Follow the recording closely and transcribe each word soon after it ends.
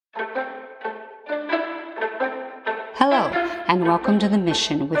Hello, and welcome to The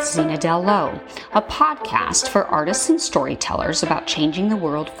Mission with Zena Del Lowe, a podcast for artists and storytellers about changing the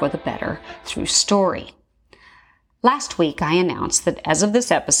world for the better through story. Last week, I announced that as of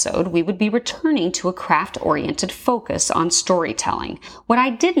this episode, we would be returning to a craft-oriented focus on storytelling. What I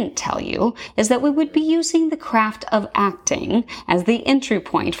didn't tell you is that we would be using the craft of acting as the entry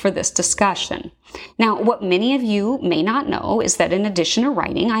point for this discussion. Now, what many of you may not know is that in addition to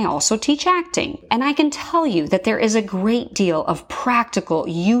writing, I also teach acting. And I can tell you that there is a great deal of practical,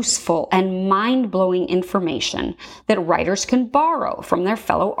 useful, and mind-blowing information that writers can borrow from their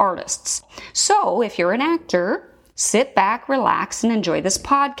fellow artists. So, if you're an actor, sit back, relax, and enjoy this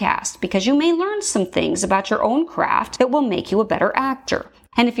podcast because you may learn some things about your own craft that will make you a better actor.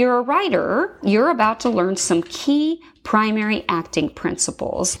 And if you're a writer, you're about to learn some key primary acting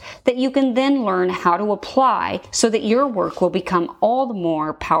principles that you can then learn how to apply so that your work will become all the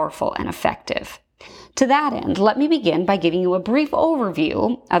more powerful and effective. To that end, let me begin by giving you a brief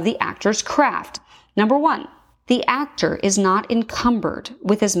overview of the actor's craft. Number one, the actor is not encumbered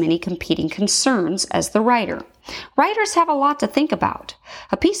with as many competing concerns as the writer. Writers have a lot to think about.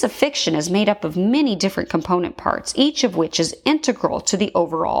 A piece of fiction is made up of many different component parts, each of which is integral to the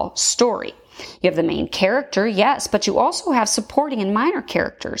overall story. You have the main character, yes, but you also have supporting and minor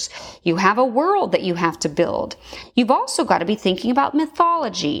characters. You have a world that you have to build. You've also got to be thinking about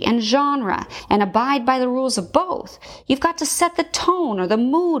mythology and genre and abide by the rules of both. You've got to set the tone or the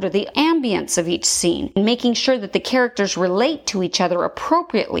mood or the ambience of each scene, and making sure that the characters relate to each other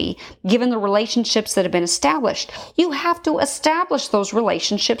appropriately given the relationships that have been established. You have to establish those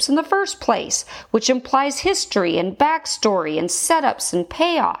relationships in the first place, which implies history and backstory and setups and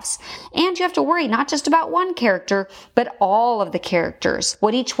payoffs. And you have to worry not just about one character, but all of the characters,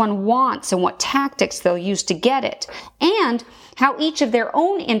 what each one wants and what tactics they'll use to get it, and how each of their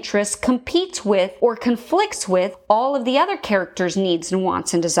own interests competes with or conflicts with all of the other characters' needs and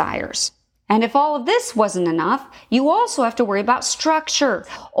wants and desires. And if all of this wasn't enough, you also have to worry about structure,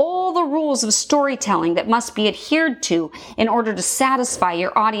 all the rules of storytelling that must be adhered to in order to satisfy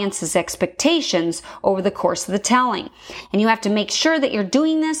your audience's expectations over the course of the telling. And you have to make sure that you're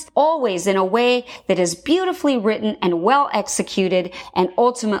doing this always in a way that is beautifully written and well executed and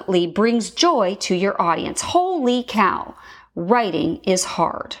ultimately brings joy to your audience. Holy cow, writing is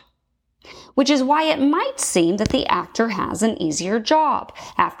hard. Which is why it might seem that the actor has an easier job.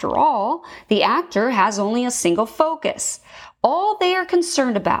 After all, the actor has only a single focus. All they are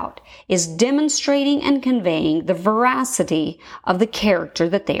concerned about is demonstrating and conveying the veracity of the character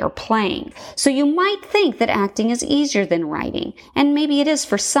that they are playing. So you might think that acting is easier than writing, and maybe it is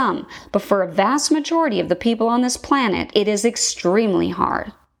for some, but for a vast majority of the people on this planet, it is extremely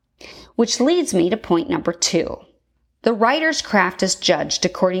hard. Which leads me to point number two. The writer's craft is judged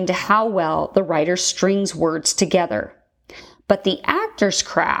according to how well the writer strings words together. But the actor's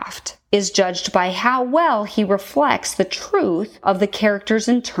craft is judged by how well he reflects the truth of the character's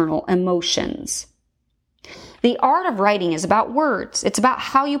internal emotions. The art of writing is about words. It's about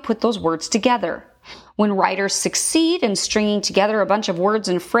how you put those words together. When writers succeed in stringing together a bunch of words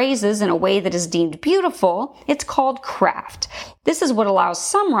and phrases in a way that is deemed beautiful, it's called craft. This is what allows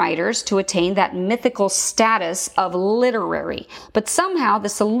some writers to attain that mythical status of literary, but somehow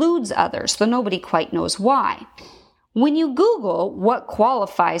this eludes others, though nobody quite knows why. When you Google what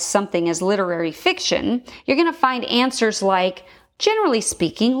qualifies something as literary fiction, you're going to find answers like, generally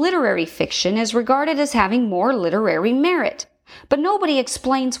speaking, literary fiction is regarded as having more literary merit. But nobody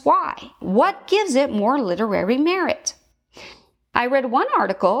explains why. What gives it more literary merit? I read one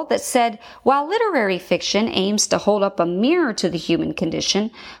article that said, while literary fiction aims to hold up a mirror to the human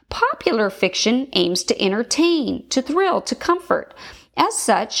condition, popular fiction aims to entertain, to thrill, to comfort. As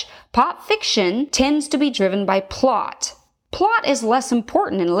such, pop fiction tends to be driven by plot. Plot is less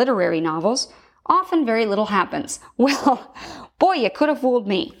important in literary novels. Often very little happens. Well, boy, you could have fooled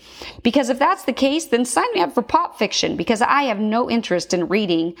me. Because if that's the case, then sign me up for pop fiction, because I have no interest in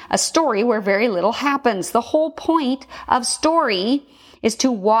reading a story where very little happens. The whole point of story is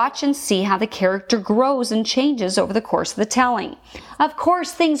to watch and see how the character grows and changes over the course of the telling. Of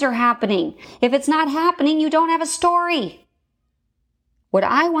course, things are happening. If it's not happening, you don't have a story. What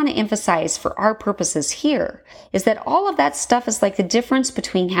I want to emphasize for our purposes here is that all of that stuff is like the difference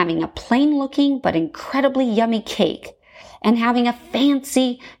between having a plain-looking but incredibly yummy cake and having a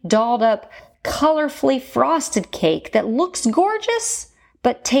fancy, dolled-up, colorfully frosted cake that looks gorgeous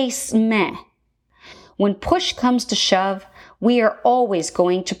but tastes meh. When push comes to shove, we are always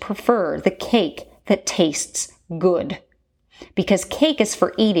going to prefer the cake that tastes good, because cake is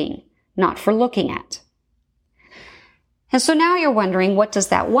for eating, not for looking at. And so now you're wondering, what does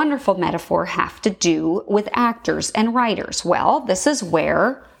that wonderful metaphor have to do with actors and writers? Well, this is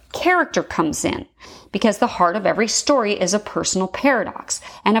where character comes in, because the heart of every story is a personal paradox.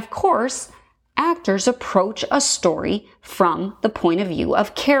 And of course, actors approach a story from the point of view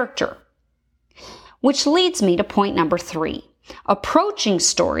of character. Which leads me to point number 3. Approaching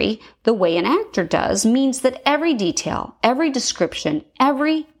story the way an actor does means that every detail, every description,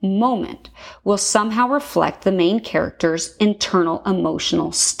 every moment will somehow reflect the main character's internal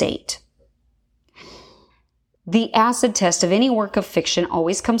emotional state. The acid test of any work of fiction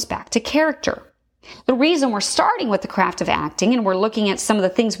always comes back to character. The reason we're starting with the craft of acting and we're looking at some of the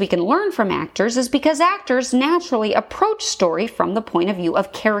things we can learn from actors is because actors naturally approach story from the point of view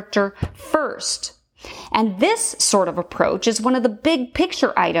of character first. And this sort of approach is one of the big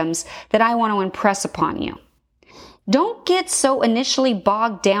picture items that I want to impress upon you. Don't get so initially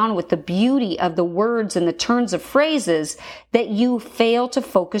bogged down with the beauty of the words and the turns of phrases that you fail to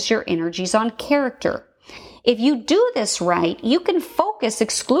focus your energies on character. If you do this right, you can focus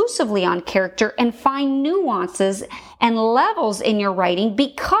exclusively on character and find nuances and levels in your writing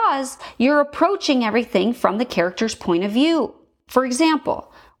because you're approaching everything from the character's point of view. For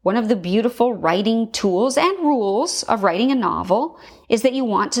example, one of the beautiful writing tools and rules of writing a novel is that you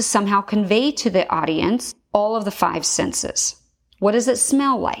want to somehow convey to the audience all of the 5 senses. What does it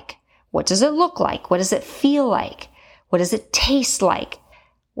smell like? What does it look like? What does it feel like? What does it taste like?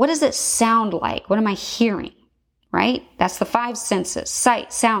 What does it sound like? What am I hearing? Right? That's the 5 senses: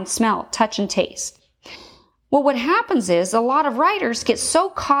 sight, sound, smell, touch, and taste. Well, what happens is a lot of writers get so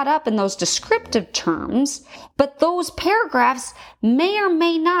caught up in those descriptive terms, but those paragraphs may or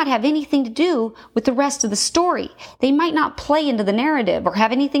may not have anything to do with the rest of the story. They might not play into the narrative or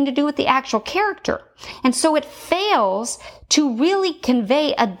have anything to do with the actual character. And so it fails to really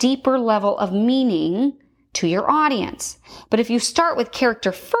convey a deeper level of meaning to your audience. But if you start with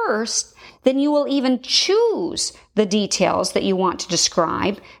character first, then you will even choose the details that you want to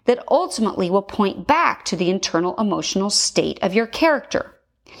describe that ultimately will point back to the internal emotional state of your character.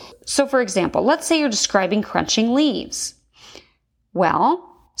 So for example, let's say you're describing crunching leaves.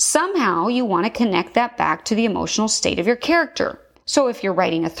 Well, somehow you want to connect that back to the emotional state of your character. So if you're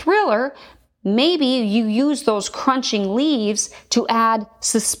writing a thriller, maybe you use those crunching leaves to add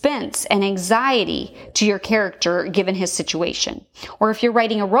suspense and anxiety to your character given his situation. Or if you're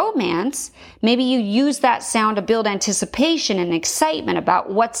writing a romance, maybe you use that sound to build anticipation and excitement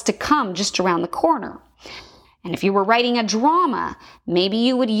about what's to come just around the corner. And if you were writing a drama, maybe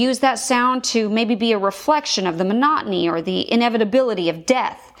you would use that sound to maybe be a reflection of the monotony or the inevitability of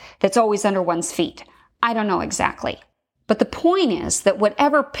death that's always under one's feet. I don't know exactly. But the point is that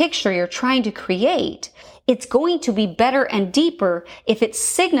whatever picture you're trying to create, it's going to be better and deeper if it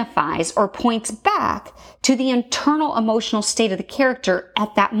signifies or points back to the internal emotional state of the character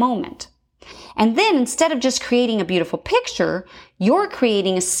at that moment. And then instead of just creating a beautiful picture, you're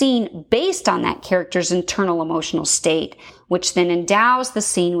creating a scene based on that character's internal emotional state, which then endows the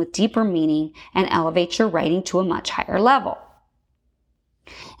scene with deeper meaning and elevates your writing to a much higher level.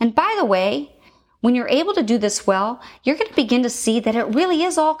 And by the way, when you're able to do this well, you're going to begin to see that it really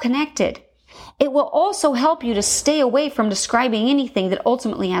is all connected. It will also help you to stay away from describing anything that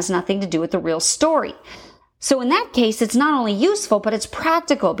ultimately has nothing to do with the real story. So in that case, it's not only useful, but it's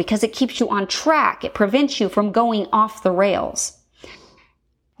practical because it keeps you on track. It prevents you from going off the rails.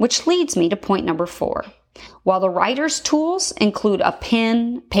 Which leads me to point number 4. While the writer's tools include a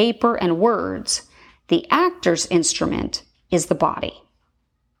pen, paper, and words, the actor's instrument is the body.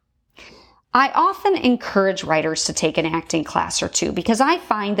 I often encourage writers to take an acting class or two because I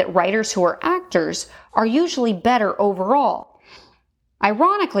find that writers who are actors are usually better overall.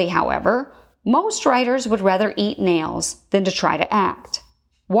 Ironically, however, most writers would rather eat nails than to try to act.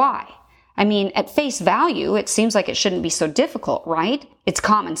 Why? I mean, at face value, it seems like it shouldn't be so difficult, right? It's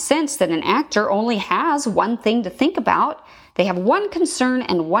common sense that an actor only has one thing to think about. They have one concern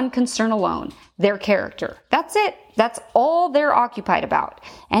and one concern alone, their character. That's it. That's all they're occupied about.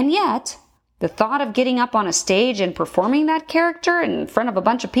 And yet, the thought of getting up on a stage and performing that character in front of a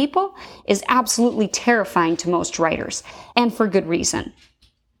bunch of people is absolutely terrifying to most writers, and for good reason.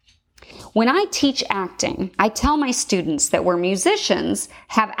 When I teach acting, I tell my students that where musicians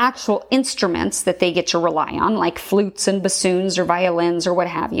have actual instruments that they get to rely on, like flutes and bassoons or violins or what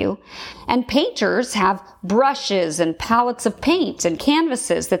have you, and painters have brushes and palettes of paint and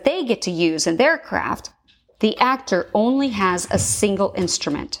canvases that they get to use in their craft, the actor only has a single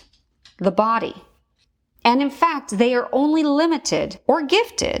instrument, the body. And in fact, they are only limited or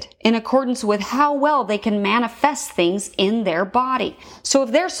gifted in accordance with how well they can manifest things in their body. So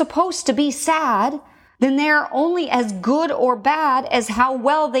if they're supposed to be sad, then they're only as good or bad as how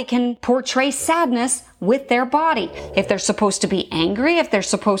well they can portray sadness with their body. If they're supposed to be angry, if they're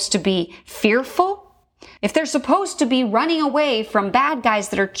supposed to be fearful, if they're supposed to be running away from bad guys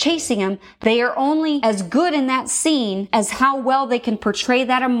that are chasing them, they are only as good in that scene as how well they can portray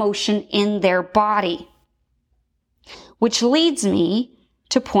that emotion in their body. Which leads me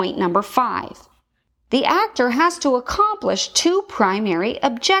to point number 5. The actor has to accomplish 2 primary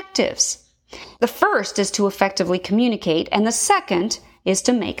objectives. The first is to effectively communicate, and the second is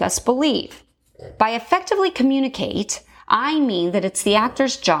to make us believe. By effectively communicate, I mean that it's the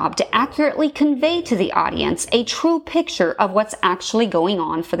actor's job to accurately convey to the audience a true picture of what's actually going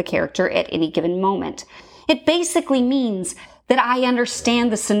on for the character at any given moment. It basically means that I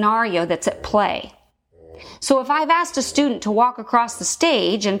understand the scenario that's at play. So if I've asked a student to walk across the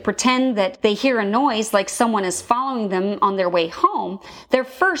stage and pretend that they hear a noise like someone is following them on their way home, their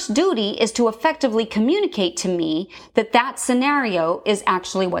first duty is to effectively communicate to me that that scenario is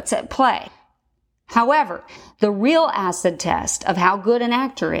actually what's at play. However, the real acid test of how good an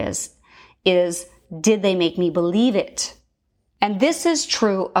actor is did they make me believe it? And this is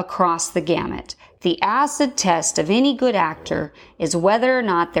true across the gamut. The acid test of any good actor is whether or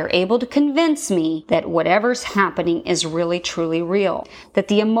not they're able to convince me that whatever's happening is really truly real, that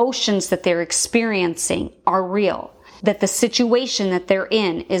the emotions that they're experiencing are real, that the situation that they're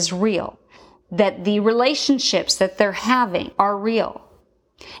in is real, that the relationships that they're having are real.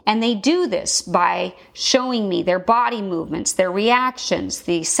 And they do this by showing me their body movements, their reactions,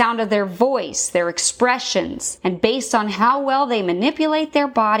 the sound of their voice, their expressions. And based on how well they manipulate their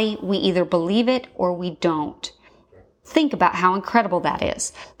body, we either believe it or we don't. Think about how incredible that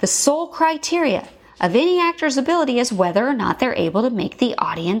is. The sole criteria of any actor's ability is whether or not they're able to make the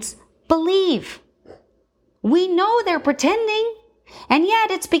audience believe. We know they're pretending. And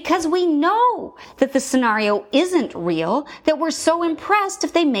yet it's because we know that the scenario isn't real that we're so impressed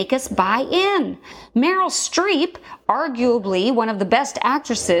if they make us buy in. Meryl Streep, arguably one of the best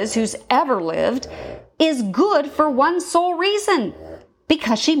actresses who's ever lived, is good for one sole reason: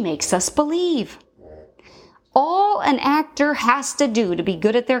 because she makes us believe. All an actor has to do to be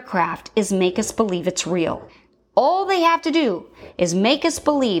good at their craft is make us believe it's real. All they have to do is make us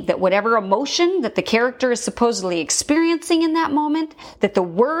believe that whatever emotion that the character is supposedly experiencing in that moment, that the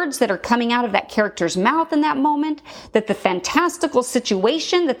words that are coming out of that character's mouth in that moment, that the fantastical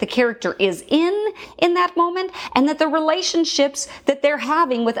situation that the character is in that moment, and that the relationships that they're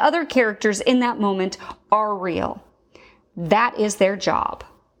having with other characters in that moment are real. That is their job.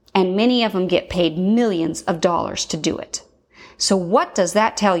 And many of them get paid millions of dollars to do it. So what does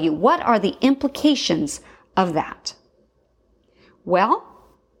that tell you? What are the implications of that? Well,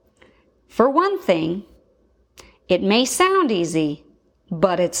 for one thing, it may sound easy,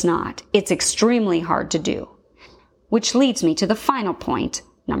 but it's not. It's extremely hard to do. Which leads me to the final point,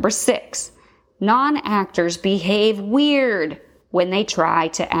 number 6. Non-actors behave weird when they try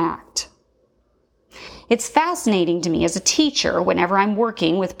to act. It's fascinating to me as a teacher whenever I'm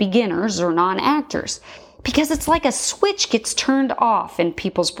working with beginners or non-actors, because it's like a switch gets turned off in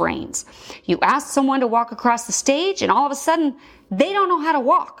people's brains. You ask someone to walk across the stage and all of a sudden they don't know how to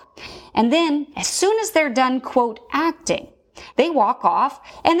walk. And then as soon as they're done, quote, acting, they walk off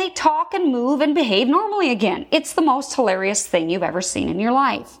and they talk and move and behave normally again. It's the most hilarious thing you've ever seen in your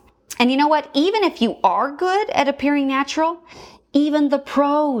life. And you know what? Even if you are good at appearing natural, even the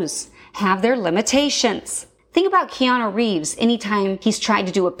pros have their limitations. Think about Keanu Reeves anytime he's tried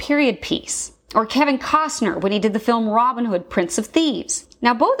to do a period piece. Or Kevin Costner when he did the film Robin Hood, Prince of Thieves.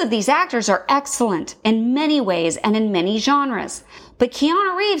 Now, both of these actors are excellent in many ways and in many genres. But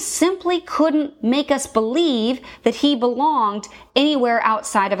Keanu Reeves simply couldn't make us believe that he belonged anywhere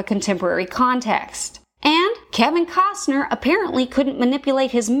outside of a contemporary context. And Kevin Costner apparently couldn't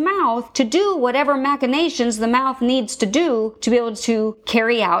manipulate his mouth to do whatever machinations the mouth needs to do to be able to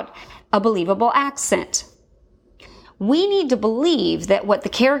carry out a believable accent. We need to believe that what the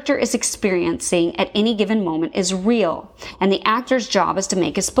character is experiencing at any given moment is real, and the actor's job is to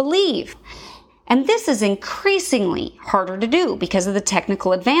make us believe. And this is increasingly harder to do because of the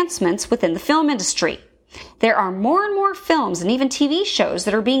technical advancements within the film industry. There are more and more films and even TV shows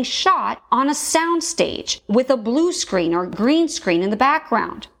that are being shot on a soundstage with a blue screen or green screen in the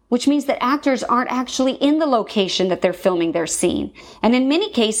background, which means that actors aren't actually in the location that they're filming their scene. And in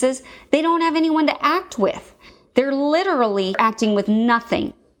many cases, they don't have anyone to act with. They're literally acting with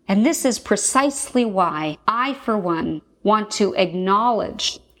nothing. And this is precisely why I, for one, want to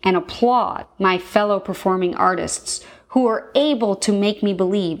acknowledge and applaud my fellow performing artists who are able to make me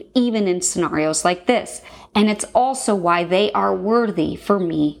believe even in scenarios like this. And it's also why they are worthy for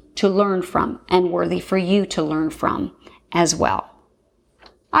me to learn from and worthy for you to learn from as well.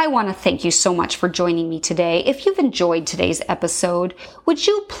 I want to thank you so much for joining me today. If you've enjoyed today's episode, would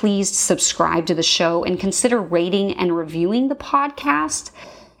you please subscribe to the show and consider rating and reviewing the podcast?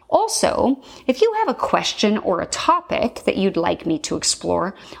 Also, if you have a question or a topic that you'd like me to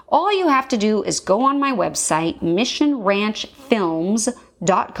explore, all you have to do is go on my website,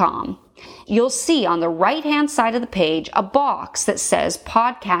 missionranchfilms.com. You'll see on the right-hand side of the page a box that says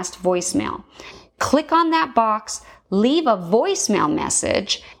podcast voicemail. Click on that box, leave a voicemail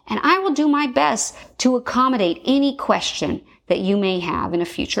message, and I will do my best to accommodate any question that you may have in a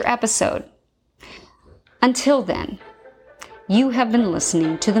future episode. Until then, you have been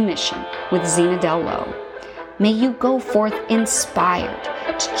listening to The Mission with Zena Del Lowe. May you go forth inspired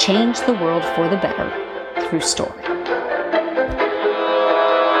to change the world for the better through story.